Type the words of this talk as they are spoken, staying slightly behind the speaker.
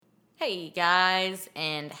Hey guys,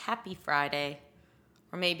 and happy Friday.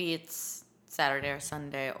 Or maybe it's Saturday or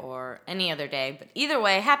Sunday or any other day, but either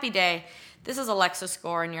way, happy day. This is Alexa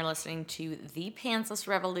Score, and you're listening to the Pantsless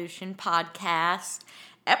Revolution podcast,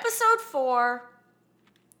 episode 4.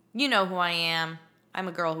 You know who I am. I'm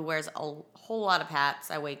a girl who wears a whole lot of hats.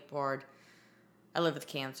 I wakeboard. I live with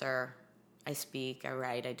cancer. I speak. I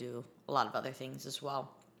write. I do a lot of other things as well.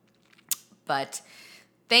 But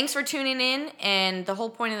thanks for tuning in, and the whole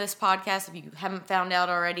point of this podcast, if you haven't found out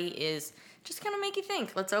already, is just kind of make you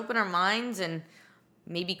think. Let's open our minds and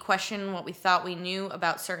maybe question what we thought we knew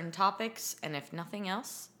about certain topics, and if nothing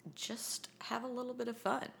else, just have a little bit of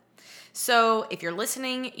fun. So if you're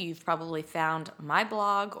listening, you've probably found my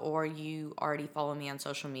blog, or you already follow me on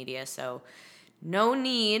social media, so no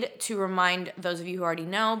need to remind those of you who already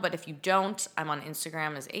know, but if you don't, I'm on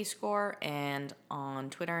Instagram as ascore and on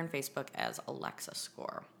Twitter and Facebook as Alexa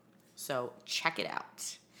Score. So check it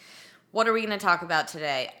out. What are we going to talk about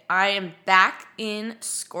today? I am back in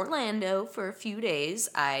Scorlando for a few days.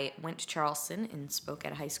 I went to Charleston and spoke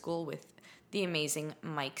at a high school with the amazing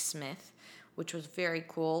Mike Smith, which was very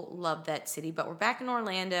cool. Love that city. But we're back in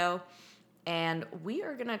Orlando, and we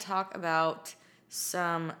are going to talk about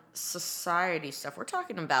some society stuff. We're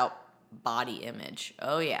talking about body image.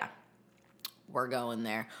 Oh yeah, we're going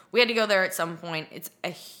there. We had to go there at some point. It's a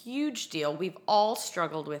huge deal. We've all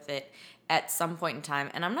struggled with it at some point in time.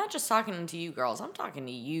 And I'm not just talking to you girls. I'm talking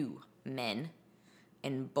to you men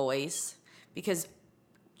and boys, because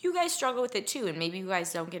you guys struggle with it too. And maybe you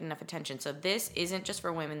guys don't get enough attention. So this isn't just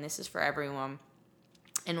for women. This is for everyone.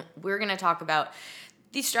 And we're going to talk about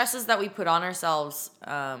these stresses that we put on ourselves,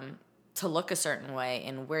 to look a certain way,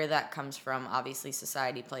 and where that comes from. Obviously,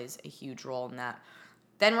 society plays a huge role in that.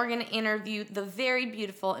 Then we're going to interview the very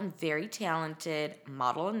beautiful and very talented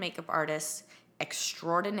model and makeup artist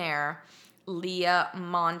extraordinaire, Lea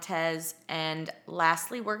Montes. And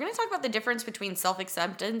lastly, we're going to talk about the difference between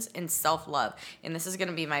self-acceptance and self-love. And this is going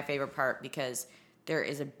to be my favorite part, because there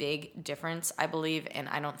is a big difference, I believe, and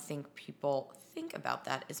I don't think people think about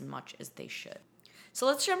that as much as they should. So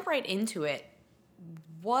let's jump right into it.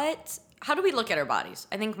 How do we look at our bodies?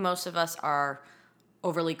 I think most of us are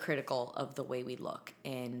overly critical of the way we look,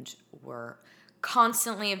 and we're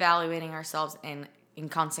constantly evaluating ourselves and in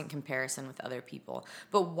constant comparison with other people.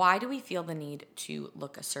 But why do we feel the need to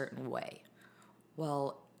look a certain way?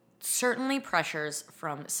 Well, certainly pressures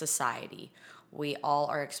from society. We all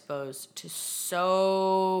are exposed to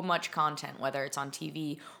so much content, whether it's on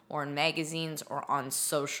TV or in magazines or on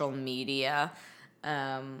social media.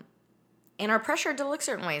 And are pressured to look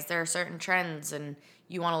certain ways. There are certain trends, and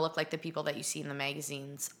you want to look like the people that you see in the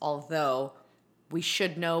magazines, although we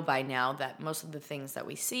should know by now that most of the things that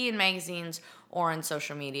we see in magazines or on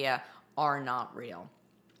social media are not real.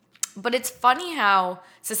 But it's funny how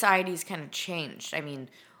society's kind of changed. I mean,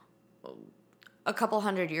 a couple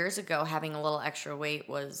hundred years ago, having a little extra weight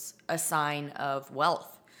was a sign of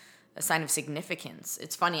wealth, a sign of significance.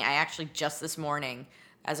 It's funny, I actually just this morning,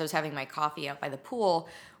 as I was having my coffee out by the pool,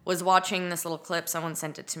 was watching this little clip. Someone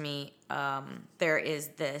sent it to me. There is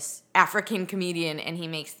this African comedian, and he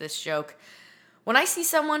makes this joke. When I see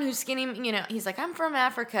someone who's skinny, he's like, I'm from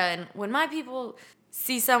Africa, and when my people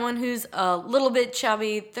see someone who's a little bit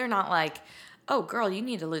chubby, they're not like, oh, girl, you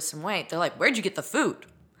need to lose some weight. They're like, where'd you get the food?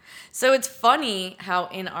 So it's funny how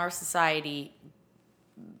in our society,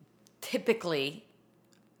 typically,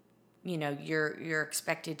 you're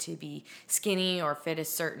expected to be skinny or fit a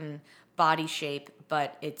certain body shape,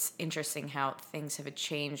 but it's interesting how things have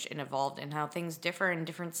changed and evolved, and how things differ in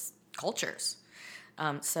different cultures.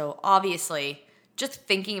 So obviously, just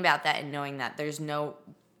thinking about that and knowing that there's no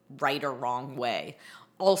right or wrong way.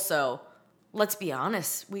 Also, let's be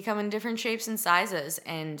honest, we come in different shapes and sizes,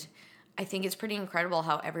 and I think it's pretty incredible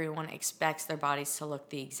how everyone expects their bodies to look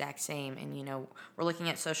the exact same. And, we're looking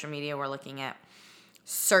at social media, we're looking at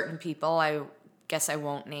certain people, I guess I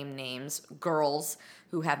won't name names, girls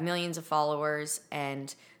who have millions of followers,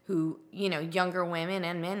 and who, younger women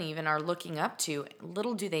and men even are looking up to.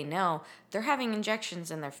 Little do they know, they're having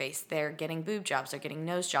injections in their face. They're getting boob jobs. They're getting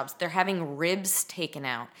nose jobs. They're having ribs taken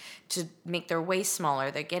out to make their waist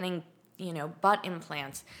smaller. They're getting, butt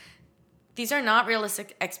implants. These are not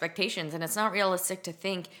realistic expectations, and it's not realistic to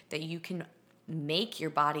think that you can make your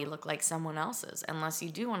body look like someone else's unless you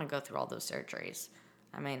do want to go through all those surgeries.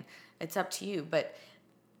 I mean, it's up to you, but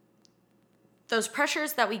those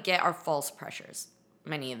pressures that we get are false pressures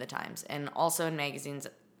many of the times. And also in magazines,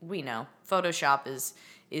 we know Photoshop is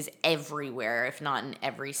everywhere, if not in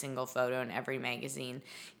every single photo in every magazine.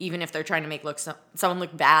 Even if they're trying to make someone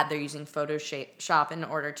look bad, they're using Photoshop in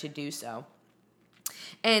order to do so.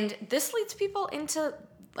 And this leads people into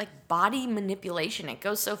like body manipulation. It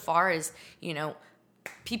goes so far as,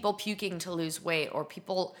 people puking to lose weight, or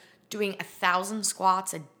people doing 1,000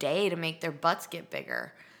 squats a day to make their butts get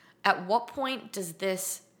bigger. At what point does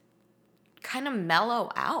this kind of mellow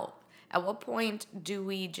out? At what point do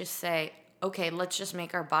we just say, okay, let's just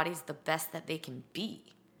make our bodies the best that they can be?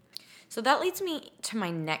 So that leads me to my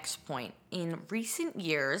next point. In recent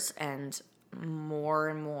years, and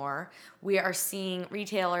more, we are seeing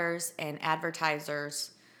retailers and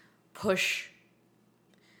advertisers push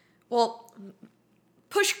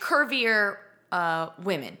curvier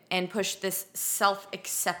women and push this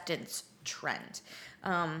self-acceptance trend.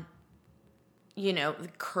 The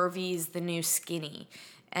curvy is the new skinny.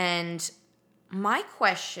 And my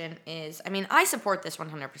question is, I support this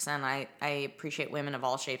 100%. I appreciate women of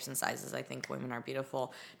all shapes and sizes. I think women are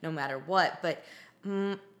beautiful no matter what. But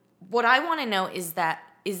what I want to know is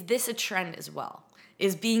this a trend as well?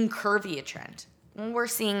 Is being curvy a trend? We're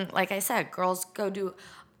seeing, like I said, girls go do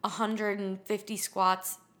 150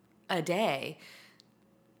 squats a day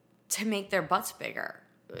to make their butts bigger.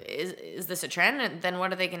 Is this a trend? And then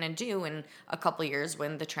what are they going to do in a couple years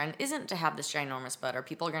when the trend isn't to have this ginormous butt? Are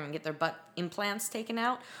people going to get their butt implants taken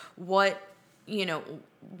out? What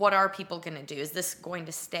are people going to do? Is this going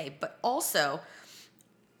to stay? But also,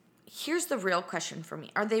 here's the real question for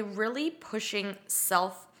me. Are they really pushing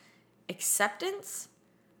self-acceptance,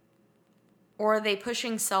 or are they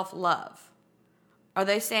pushing self-love? Are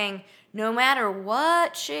they saying, no matter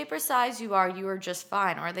what shape or size you are just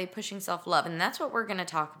fine? Or are they pushing self-love? And that's what we're going to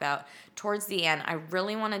talk about towards the end. I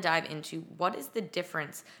really want to dive into what is the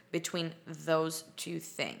difference between those two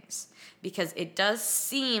things. Because it does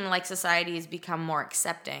seem like society has become more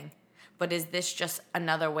accepting. But is this just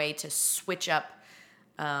another way to switch up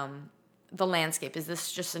the landscape? Is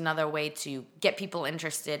this just another way to get people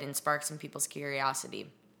interested and spark some people's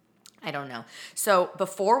curiosity? I don't know. So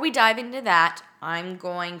before we dive into that, I'm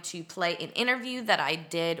going to play an interview that I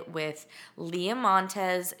did with Lea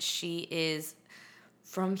Montes. She is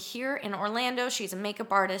from here in Orlando. She's a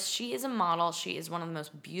makeup artist. She is a model. She is one of the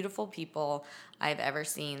most beautiful people I've ever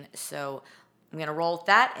seen. So I'm going to roll with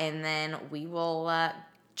that, and then we will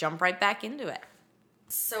jump right back into it.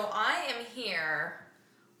 So I am here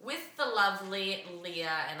with the lovely Lea,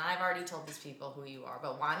 and I've already told these people who you are,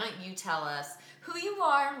 but why don't you tell us who you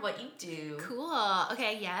are and what you do? Cool.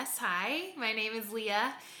 Okay, yes. Hi, my name is Lea,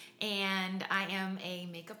 and I am a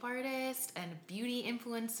makeup artist and beauty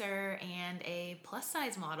influencer and a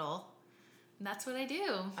plus-size model. And that's what I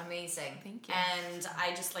do. Amazing. Thank you. And I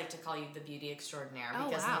just like to call you the beauty extraordinaire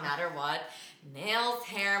because wow. No matter what, nails,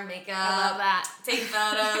 hair, makeup, I love that. Take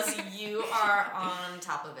photos, you are on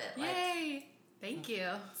top of it. Yay. Thank you.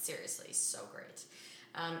 Seriously, so great.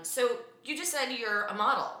 So you just said you're a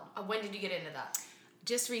model. When did you get into that?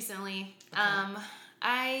 Just recently. Okay.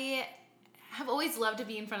 I have always loved to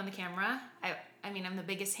be in front of the camera. I'm the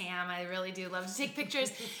biggest ham. I really do love to take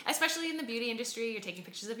pictures, especially in the beauty industry. You're taking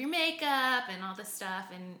pictures of your makeup and all this stuff.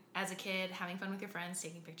 And as a kid, having fun with your friends,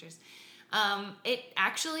 taking pictures. It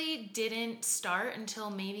actually didn't start until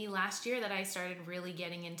maybe last year that I started really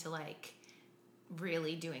getting into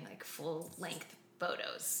really doing full length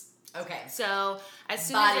photos. Okay. So as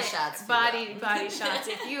soon body as shots, body shots,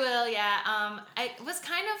 if you will, yeah. I was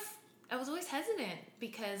always hesitant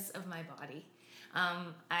because of my body.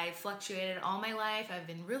 I fluctuated all my life. I've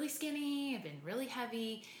been really skinny. I've been really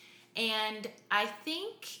heavy, and I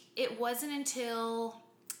think it wasn't until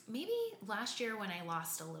maybe last year when I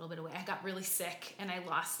lost a little bit of weight. I got really sick, and I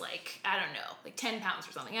lost 10 pounds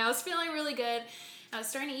or something. I was feeling really good. I was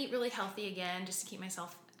starting to eat really healthy again just to keep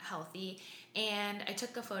myself healthy. And I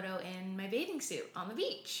took a photo in my bathing suit on the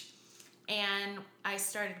beach. And I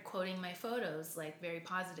started quoting my photos very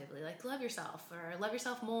positively, love yourself or love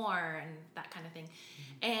yourself more and that kind of thing.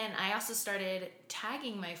 Mm-hmm. And I also started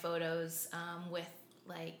tagging my photos with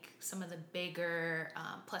some of the bigger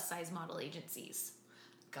plus size model agencies.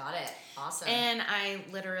 Got it. Awesome. And I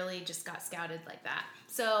literally just got scouted like that.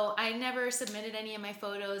 So I never submitted any of my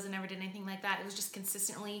photos and never did anything like that. It was just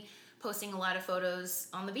consistently posting a lot of photos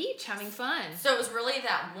on the beach, having fun. So it was really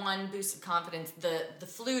that one boost of confidence, the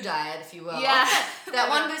flu diet, if you will. Yeah. That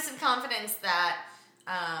one boost of confidence that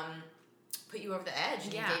put you over the edge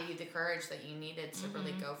and yeah. gave you the courage that you needed to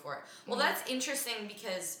really go for it. Well, that's interesting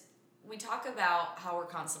because we talk about how we're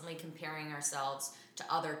constantly comparing ourselves to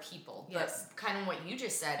other people. Yes. But kind of what you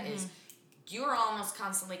just said is you're almost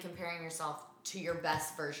constantly comparing yourself to your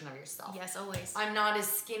best version of yourself. Yes, always. I'm not as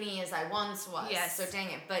skinny as I once was. Yes. So dang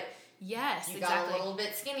it. But yes, you exactly. got a little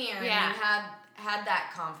bit skinnier yeah. and you had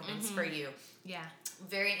that confidence for you. Yeah.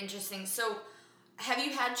 Very interesting. So have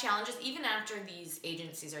you had challenges even after these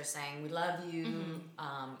agencies are saying we love you,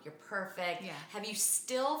 you're perfect? Yeah. Have you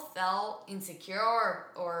still felt insecure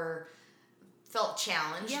or felt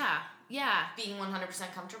challenged? Yeah. Being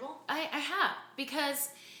 100% comfortable? I have, because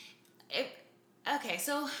okay,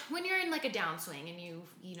 so when you're in like a downswing and you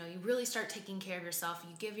really start taking care of yourself,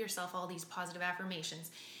 you give yourself all these positive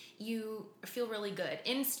affirmations, you feel really good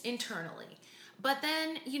internally. But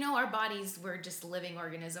then, our bodies, we're just living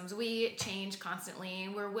organisms. We change constantly.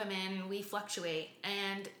 We're women. We fluctuate.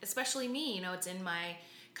 And especially me, it's in my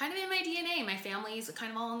DNA. My family's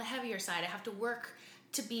kind of all on the heavier side. I have to work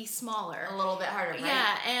to be smaller. A little bit harder, right?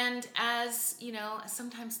 Yeah, and as,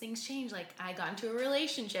 sometimes things change. Like, I got into a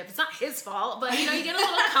relationship. It's not his fault, but, you get a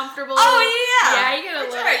little comfortable. Oh, yeah. Yeah, you get a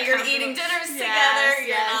little right. You're comfortable. eating dinners together.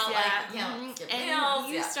 Yes, You're not yeah. skip And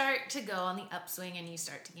meals. you start to go on the upswing, and you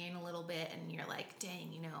start to gain a little bit, and you're like, dang,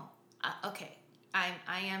 okay, I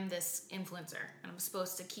am this influencer, and I'm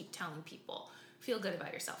supposed to keep telling people, feel good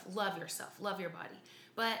about yourself, love your body.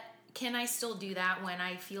 But can I still do that when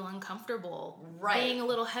I feel uncomfortable being a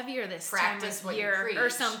little heavier this time of year or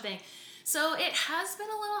something? So it has been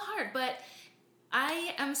a little hard, but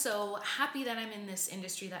I am so happy that I'm in this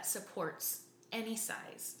industry that supports any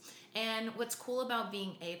size. And what's cool about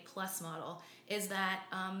being a plus model is that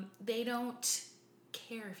they don't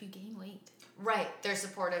care if you gain weight. Right. They're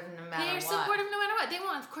supportive no matter what. They're supportive no matter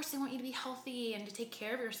what. Of course, they want you to be healthy and to take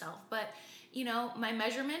care of yourself. But, my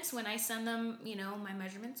measurements, when I send them, my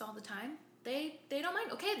measurements all the time, they don't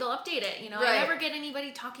mind. Okay, they'll update it. Right. I never get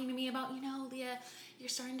anybody talking to me about, Leah, you're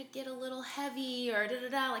starting to get a little heavy or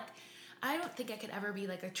da-da-da. Like, I don't think I could ever be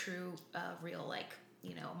like a true, real, like,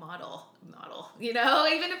 model,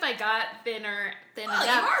 even if I got thinner. Well,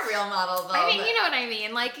 you are a real model, though. I mean, you know what I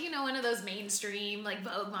mean? Like, one of those mainstream, like,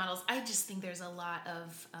 Vogue models. I just think there's a lot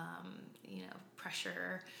of,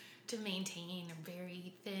 pressure to maintain or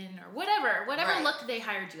very thin or whatever right. look they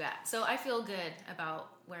hired you at. So I feel good about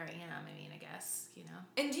where I am, I guess,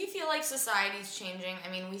 And do you feel like society's changing?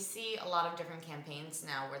 I mean, we see a lot of different campaigns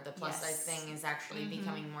now where the plus size thing is actually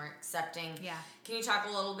becoming more accepting. Yeah. Can you talk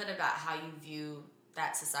a little bit about how you view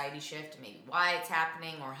that society shift, maybe why it's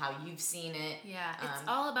happening or how you've seen it? Yeah, it's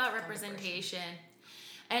all about representation.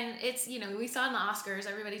 And it's, we saw in the Oscars,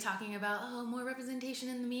 everybody talking about, more representation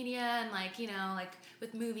in the media and like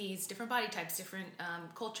with movies, different body types, different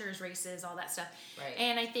cultures, races, all that stuff. Right.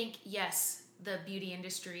 And I think, yes, the beauty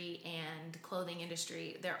industry and clothing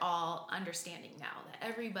industry, they're all understanding now that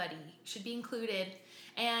everybody should be included.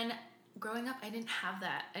 And growing up, I didn't have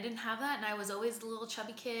that. And I was always the little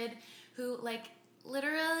chubby kid who, like,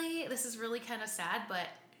 literally, this is really kind of sad, but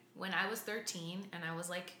when I was 13 and I was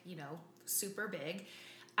like, super big,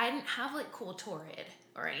 I didn't have like cool Torrid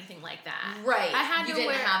or anything like that. Right. I had you to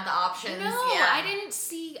didn't have the options. No, yeah. I didn't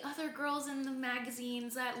see other girls in the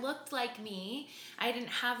magazines that looked like me. I didn't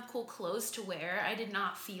have cool clothes to wear. I did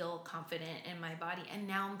not feel confident in my body. And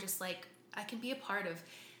now I'm just like, I can be a part of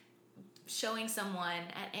showing someone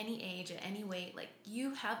at any age, at any weight, like,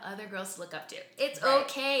 you have other girls to look up to. It's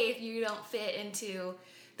okay if you don't fit into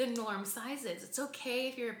the norm sizes. It's okay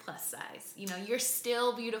if you're a plus size. You're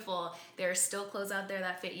still beautiful. There are still clothes out there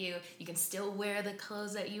that fit you. You can still wear the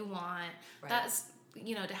clothes that you want. Right. That's,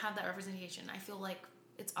 to have that representation. I feel like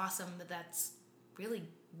it's awesome that that's really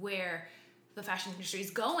where the fashion industry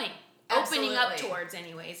is going. Absolutely. Opening up towards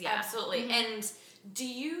anyways. Yeah. Absolutely. Mm-hmm. And do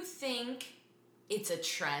you think it's a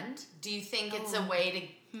trend? Do you think it's a way to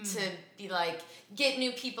be like, get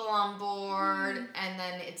new people on board and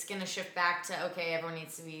then it's going to shift back to, okay, everyone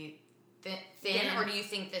needs to be thin? Or do you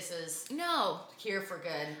think this is here for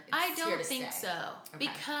good? I don't think so. Okay.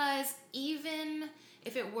 Because even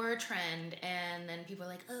if it were a trend and then people are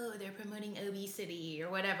like, oh, they're promoting obesity or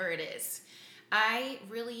whatever it is, I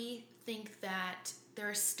really think that there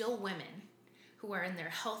are still women who are in their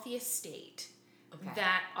healthiest state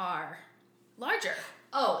that are larger.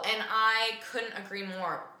 Oh, and I couldn't agree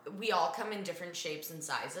more. We all come in different shapes and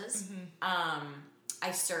sizes. Mm-hmm.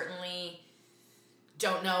 I certainly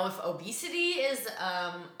don't know if obesity is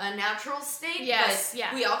a natural state, but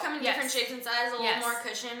we all come in different shapes and sizes. A little more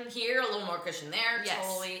cushion here, a little more cushion there. Yes.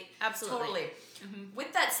 Totally. Mm-hmm.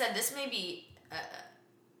 With that said, this may be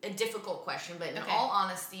a difficult question, but in all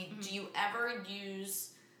honesty, do you ever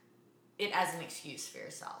use it as an excuse for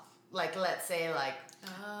yourself? Like, let's say, like,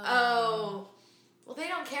 well, they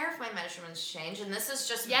don't care if my measurements change, and this is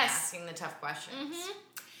just me asking the tough questions. Mm-hmm.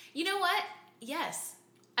 You know what? Yes,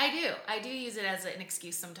 I do. I do use it as an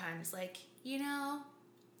excuse sometimes. Like, if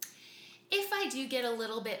I do get a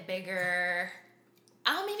little bit bigger,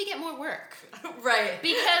 I'll maybe get more work. Right.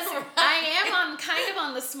 Because I am kind of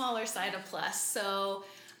on the smaller side of plus. So,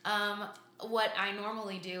 what I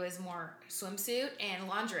normally do is more swimsuit and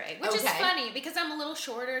lingerie, which is Okay. funny because I'm a little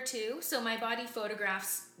shorter too, so my body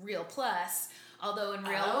photographs real plus, although in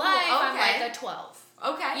real life I'm okay. like a 12.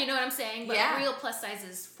 Okay. You know what I'm saying? But Yeah. real plus size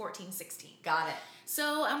is 14, 16. Got it.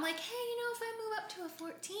 So I'm like, hey, if I move up to a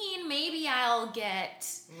 14, maybe I'll get,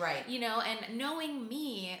 Right. and knowing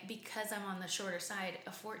me, because I'm on the shorter side,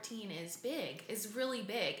 a 14 is really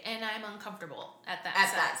big, and I'm uncomfortable at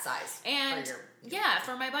that size. And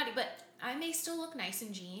for my body, but I may still look nice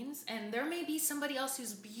in jeans, and there may be somebody else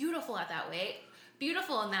who's beautiful at that weight,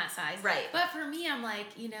 beautiful in that size. Right. But for me, I'm like,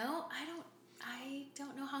 I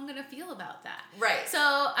don't know how I'm gonna feel about that. Right. So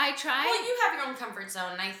I try. Well, you have your own comfort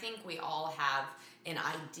zone, and I think we all have an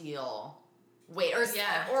ideal weight, or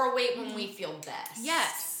a weight when we feel best.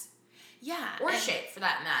 Yes. Yeah. Or shape, for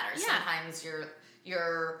that matter. Yeah. Sometimes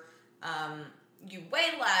you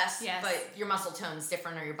weigh less, but your muscle tone's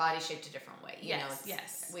different, or your body shaped a different way.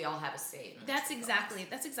 Yes. We all have a state. That's exactly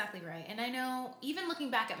right. And I know, even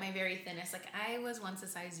looking back at my very thinnest, like I was once a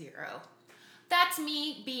size 0. That's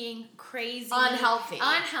me being crazy, unhealthy,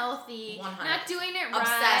 100%. Not doing it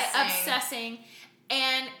right, obsessing.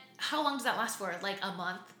 And how long does that last for? Like a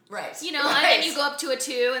month. Right. And then you go up to a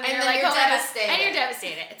 2, and then you're devastated. And you're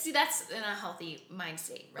devastated. See, that's in a healthy mind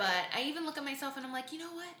state. Right. But I even look at myself and I'm like, you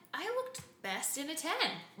know what? I looked best in a 10.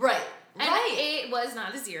 Right. And it was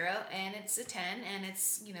not a 0, and it's a 10, and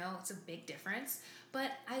it's, it's a big difference.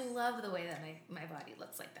 But I love the way that my body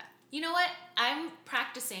looks like that. You know what? I'm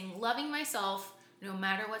practicing loving myself no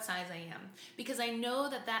matter what size I am, because I know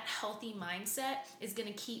that healthy mindset is going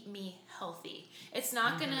to keep me healthy. It's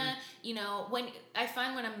not going to, when I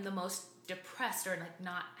find when I'm the most depressed or like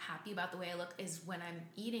not happy about the way I look is when I'm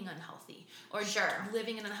eating unhealthy or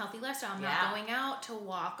living an unhealthy lifestyle. I'm not going out to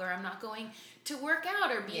walk, or I'm not going to work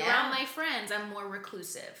out or be around my friends. I'm more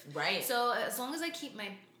reclusive. Right. So as long as I keep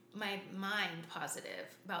my mind positive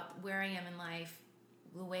about where I am in life,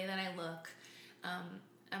 the way that I look,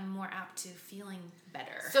 I'm more apt to feeling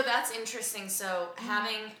better. So that's interesting. So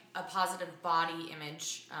having a positive body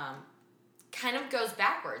image kind of goes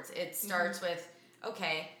backwards. It starts with,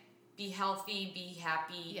 okay, be healthy, be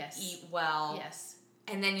happy, eat well. Yes.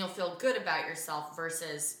 And then you'll feel good about yourself,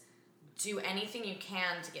 versus do anything you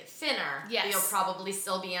can to get thinner. Yes. But you'll probably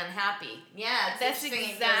still be unhappy. Yeah, that's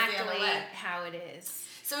exactly how it is.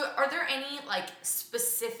 So are there any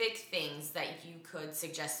specific things that you could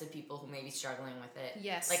suggest to people who may be struggling with it?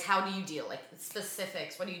 Yes. Like, how do you deal? Like,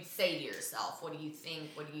 specifics. What do you say to yourself? What do you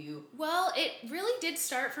think? What do you... Well, it really did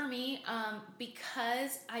start for me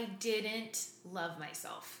because I didn't love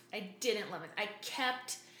myself. I didn't love it. I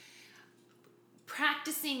kept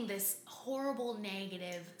practicing this horrible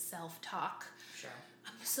negative self-talk. Sure.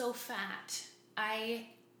 I'm so fat. I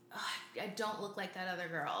don't look like that other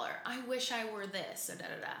girl, or I wish I were this, or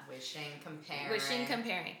da-da-da. Wishing,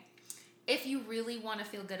 comparing. If you really want to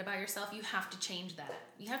feel good about yourself, you have to change that.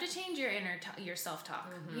 You have to change your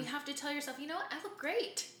self-talk. Mm-hmm. You have to tell yourself, you know what? I look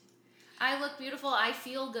great. I look beautiful. I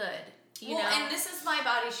feel good. You know? And this is my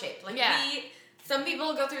body shape. Some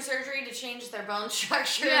people go through surgery to change their bone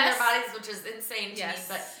structure in their bodies, which is insane to me.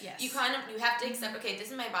 But you have to accept, okay,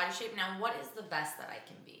 this is my body shape. Now, what is the best that I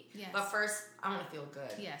can be? Yes. But first, I want to feel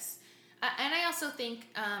good. Yes. And I also think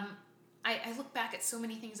I look back at so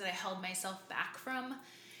many things that I held myself back from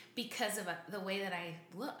because of the way that I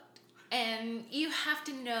looked. And you have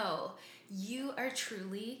to know, you are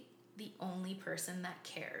truly the only person that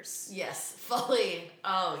cares. Yes, fully.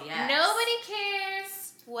 Oh, yes. Nobody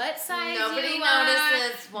cares what size Nobody you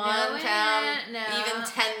notices are. 1 pound, even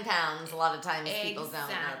 10 pounds. A lot of times people don't notice.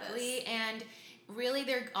 Exactly. And really,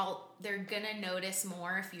 they're gonna notice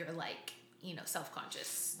more if you're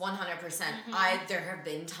self-conscious. 100%. Mm-hmm. There have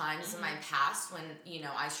been times in my past when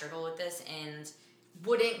I struggle with this and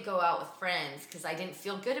wouldn't go out with friends because I didn't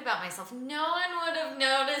feel good about myself. No one would have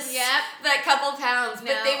noticed that couple pounds,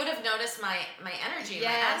 but they would have noticed my energy,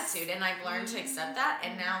 my attitude, and I've learned to accept that,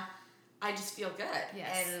 and now I just feel good.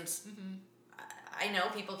 Yes. And I know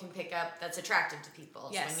people can pick up that's attractive to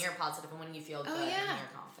people. So when you're positive and when you feel good and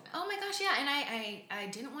you're confident. Oh my gosh, yeah. And I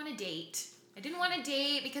didn't want to date. I didn't want to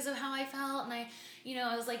date because of how I felt, and I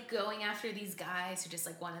was going after these guys who just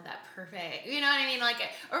wanted that perfect, you know what I mean?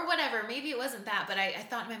 Or whatever. Maybe it wasn't that, but I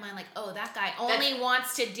thought in my mind that guy only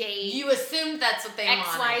wants to date. You assumed that's what they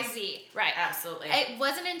wanted. XYZ. Right. Absolutely. It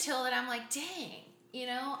wasn't until that I'm like, dang,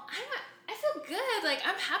 I feel good.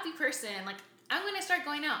 I'm a happy person. I'm going to start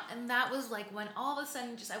going out. And that was when all of a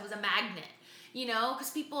sudden I was a magnet.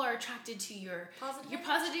 Because people are attracted to your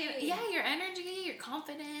positive, your energy, your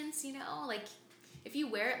confidence. If you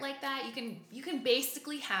wear it like that, you can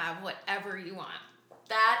basically have whatever you want.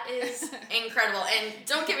 That is incredible. And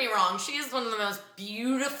don't get me wrong, she is one of the most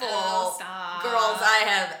beautiful girls I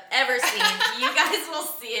have ever seen. You guys will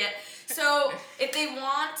see it. So if they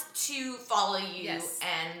want to follow you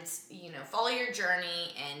and, you know, follow your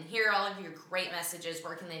journey and hear all of your great messages,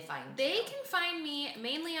 where can they find you? They can find me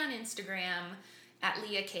mainly on Instagram at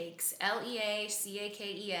Lea Cakes,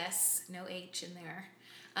 LeaCakes, no H in there.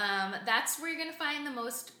 That's where you're going to find the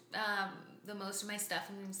most of my stuff.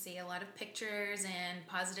 I'm going to see a lot of pictures and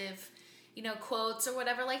positive, you know, quotes or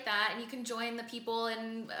whatever like that. And you can join the people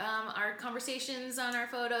in our conversations on our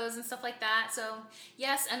photos and stuff like that. So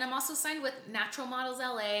yes, and I'm also signed with Natural Models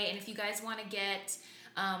LA. And if you guys want to get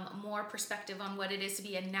more perspective on what it is to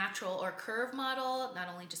be a natural or curve model, not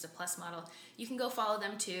only just a plus model, you can go follow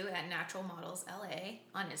them too at Natural Models LA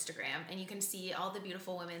on Instagram, and you can see all the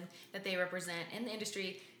beautiful women that they represent in the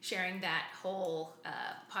industry sharing that whole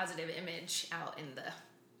positive image out in the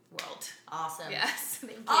world. Awesome. Yes.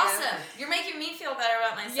 Thank you. Awesome. You're making me feel better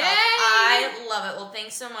about myself. Yay! I love it. Well,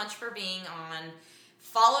 thanks so much for being on.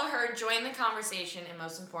 Follow her, join the conversation, and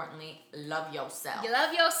most importantly, love yourself. You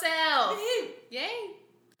love yourself. Woo-hoo. Yay.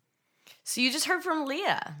 So you just heard from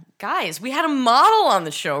Lea. Guys, we had a model on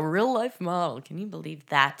the show, a real life model. Can you believe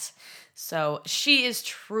that? So she is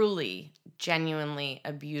truly, genuinely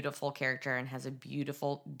a beautiful character and has a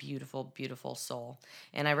beautiful, beautiful, beautiful soul.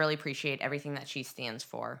 And I really appreciate everything that she stands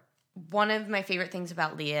for. One of my favorite things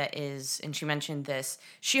about Lea is, and she mentioned this,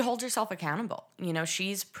 she holds herself accountable. You know,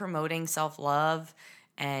 she's promoting self-love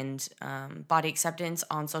and body acceptance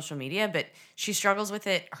on social media, but she struggles with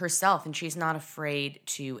it herself, and she's not afraid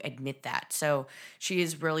to admit that. So she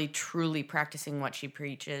is really, truly practicing what she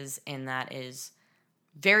preaches, and that is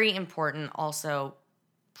very important. Also,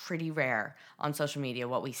 pretty rare on social media.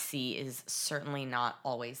 What we see is certainly not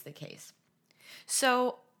always the case.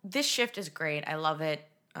 So this shift is great. I love it.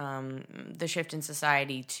 The shift in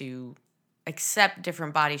society to accept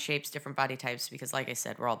different body shapes, different body types, because like I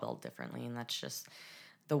said, we're all built differently, and that's just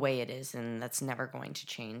the way it is, and that's never going to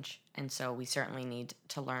change. And so we certainly need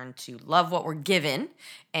to learn to love what we're given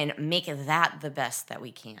and make that the best that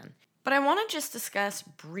we can. But I want to just discuss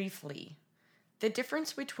briefly the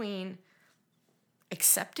difference between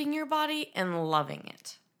accepting your body and loving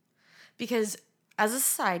it. Because as a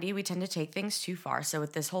society, we tend to take things too far. So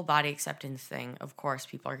with this whole body acceptance thing, of course,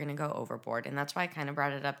 people are going to go overboard. And that's why I kind of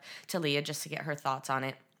brought it up to Lea just to get her thoughts on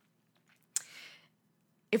it.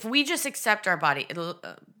 If we just accept our body,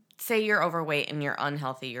 say you're overweight and you're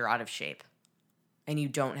unhealthy, you're out of shape, and you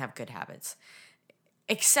don't have good habits.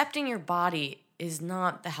 Accepting your body is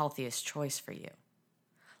not the healthiest choice for you.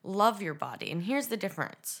 Love your body. And here's the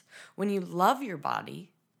difference. When you love your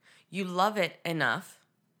body, you love it enough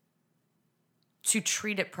to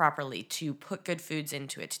treat it properly, to put good foods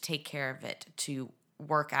into it, to take care of it, to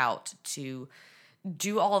work out, to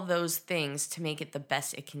do all those things to make it the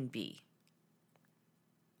best it can be.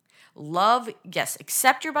 Love, yes,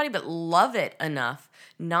 accept your body, but love it enough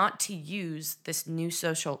not to use this new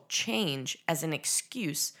social change as an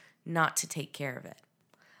excuse not to take care of it.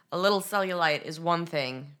 A little cellulite is one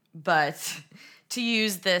thing, but to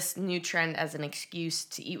use this new trend as an excuse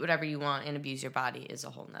to eat whatever you want and abuse your body is a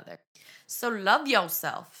whole nother. So love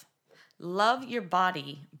yourself. Love your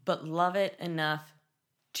body, but love it enough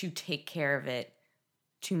to take care of it,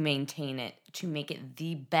 to maintain it, to make it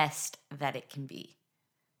the best that it can be.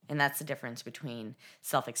 And that's the difference between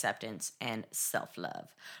self-acceptance and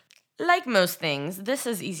self-love. Like most things, this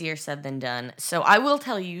is easier said than done. So I will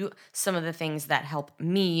tell you some of the things that help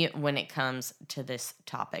me when it comes to this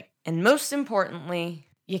topic. And most importantly,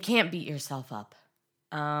 you can't beat yourself up.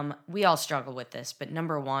 We all struggle with this, but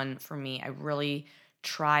number one for me, I really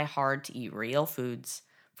try hard to eat real foods,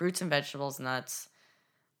 fruits and vegetables, nuts,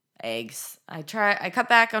 eggs. I cut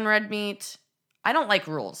back on red meat. I don't like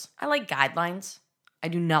rules. I like guidelines. I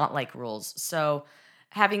do not like rules. So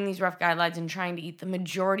having these rough guidelines and trying to eat the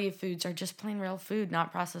majority of foods are just plain real food,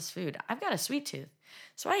 not processed food. I've got a sweet tooth,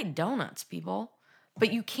 so I eat donuts, people.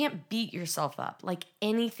 But you can't beat yourself up. Like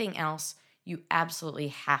anything else, you absolutely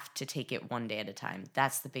have to take it one day at a time.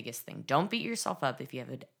 That's the biggest thing. Don't beat yourself up if you have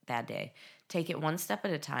a bad day. Take it one step at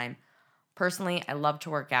a time. Personally, I love to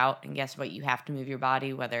work out, and guess what? You have to move your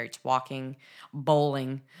body, whether it's walking,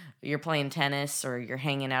 bowling, you're playing tennis, or you're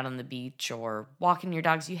hanging out on the beach, or walking your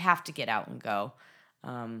dogs. You have to get out and go.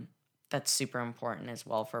 That's super important as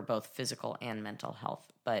well for both physical and mental health.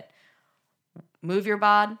 But move your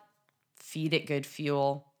bod, feed it good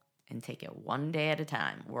fuel, and take it one day at a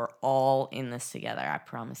time. We're all in this together. I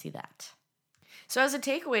promise you that. So as a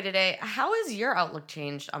takeaway today, how has your outlook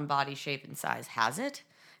changed on body shape and size? Has it?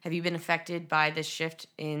 Have you been affected by this shift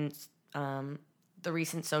in the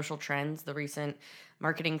recent social trends, the recent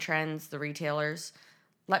marketing trends, the retailers.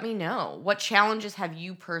 Let me know. What challenges have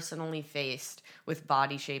you personally faced with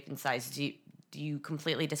body shape and size? Do you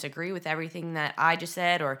completely disagree with everything that I just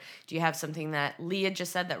said? Or do you have something that Lea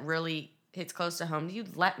just said that really hits close to home to you?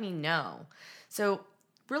 Let me know. So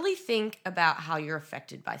really think about how you're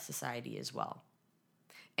affected by society as well.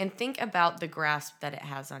 And think about the grasp that it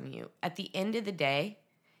has on you. At the end of the day,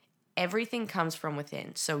 everything comes from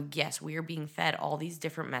within. So yes, we are being fed all these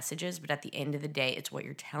different messages, but at the end of the day, it's what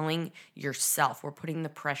you're telling yourself. We're putting the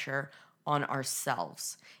pressure on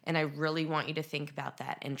ourselves. And I really want you to think about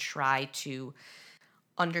that and try to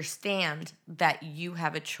understand that you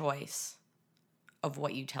have a choice of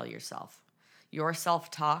what you tell yourself. Your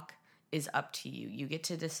self-talk is up to you. You get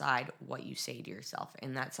to decide what you say to yourself,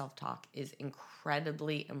 and that self-talk is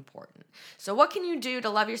incredibly important. So what can you do to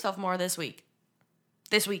love yourself more this week?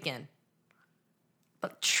 This weekend?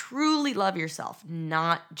 But truly love yourself,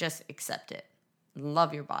 not just accept it.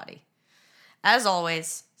 Love your body. As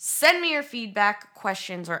always, send me your feedback,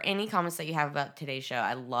 questions, or any comments that you have about today's show.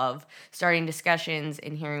 I love starting discussions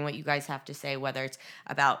and hearing what you guys have to say, whether it's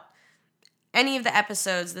about any of the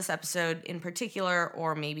episodes, this episode in particular,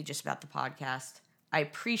 or maybe just about the podcast. I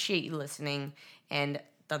appreciate you listening. And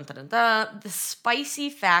the spicy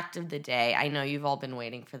fact of the day. I know you've all been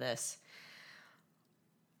waiting for this.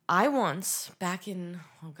 I once, back in,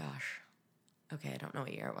 I don't know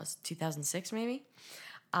what year it was, 2006 maybe?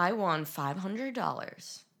 I won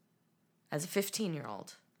 $500 as a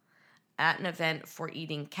 15-year-old at an event for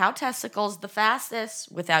eating cow testicles the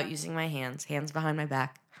fastest without using my hands behind my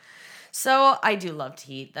back. So I do love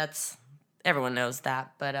to eat. Everyone knows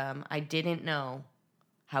that, but I didn't know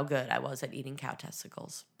how good I was at eating cow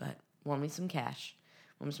testicles, but won me some cash.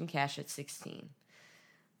 At 16.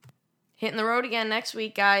 Hitting the road again next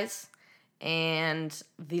week, guys, and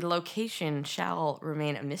the location shall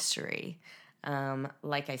remain a mystery.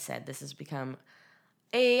 Like I said, this has become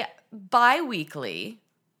a bi-weekly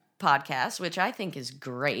podcast, which I think is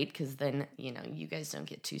great because then, you guys don't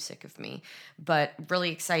get too sick of me. But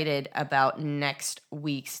really excited about next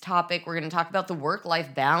week's topic. We're going to talk about the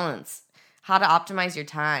work-life balance, how to optimize your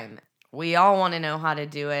time. We all want to know how to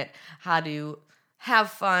do it, how to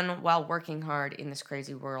have fun while working hard in this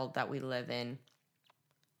crazy world that we live in.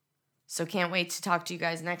 So can't wait to talk to you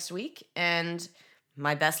guys next week. And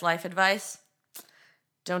my best life advice,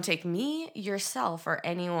 don't take me, yourself, or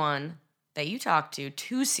anyone that you talk to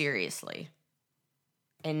too seriously.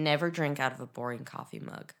 And never drink out of a boring coffee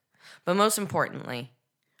mug. But most importantly,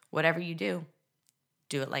 whatever you do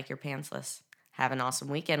it like you're pantsless. Have an awesome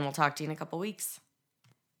weekend. We'll talk to you in a couple weeks.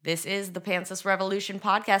 This is the Pantsless Revolution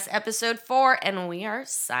Podcast, episode 4, and we are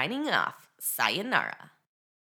signing off. Sayonara.